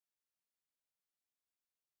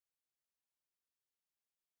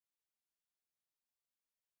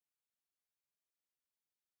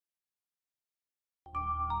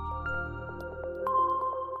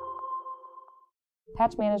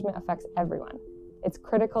Patch management affects everyone. It's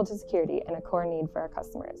critical to security and a core need for our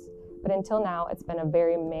customers, but until now, it's been a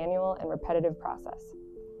very manual and repetitive process.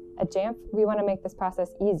 At Jamf, we want to make this process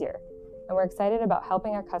easier, and we're excited about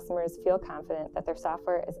helping our customers feel confident that their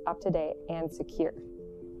software is up to date and secure.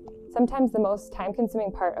 Sometimes the most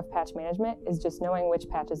time-consuming part of patch management is just knowing which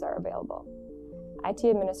patches are available. IT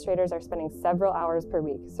administrators are spending several hours per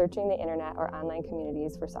week searching the internet or online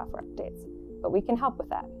communities for software updates, but we can help with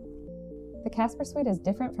that. The Casper Suite is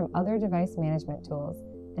different from other device management tools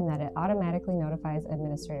in that it automatically notifies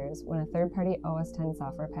administrators when a third-party OS X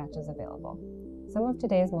software patch is available. Some of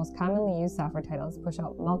today's most commonly used software titles push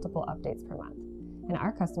out multiple updates per month, and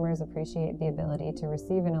our customers appreciate the ability to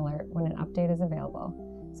receive an alert when an update is available,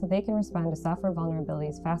 so they can respond to software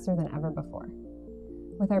vulnerabilities faster than ever before.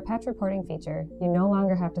 With our patch reporting feature, you no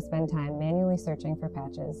longer have to spend time manually searching for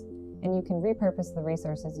patches, and you can repurpose the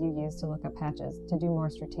resources you use to look up patches to do more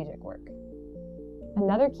strategic work.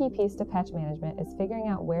 Another key piece to patch management is figuring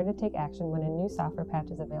out where to take action when a new software patch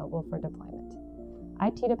is available for deployment.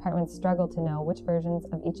 IT departments struggle to know which versions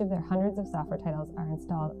of each of their hundreds of software titles are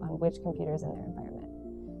installed on which computers in their environment.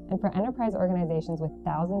 And for enterprise organizations with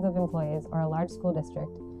thousands of employees or a large school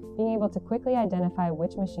district, being able to quickly identify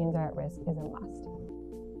which machines are at risk is a must.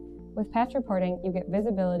 With patch reporting, you get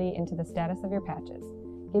visibility into the status of your patches,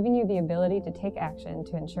 giving you the ability to take action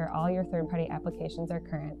to ensure all your third-party applications are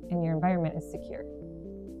current and your environment is secure.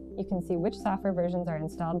 You can see which software versions are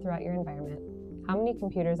installed throughout your environment, how many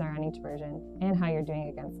computers are on each version, and how you're doing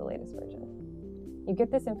against the latest version. You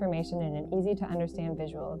get this information in an easy-to-understand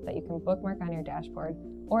visual that you can bookmark on your dashboard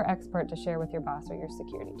or export to share with your boss or your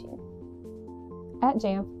security team. At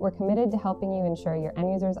Jamf, we're committed to helping you ensure your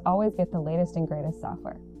end users always get the latest and greatest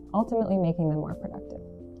software, ultimately making them more productive.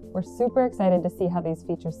 We're super excited to see how these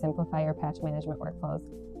features simplify your patch management workflows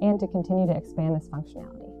and to continue to expand this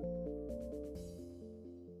functionality.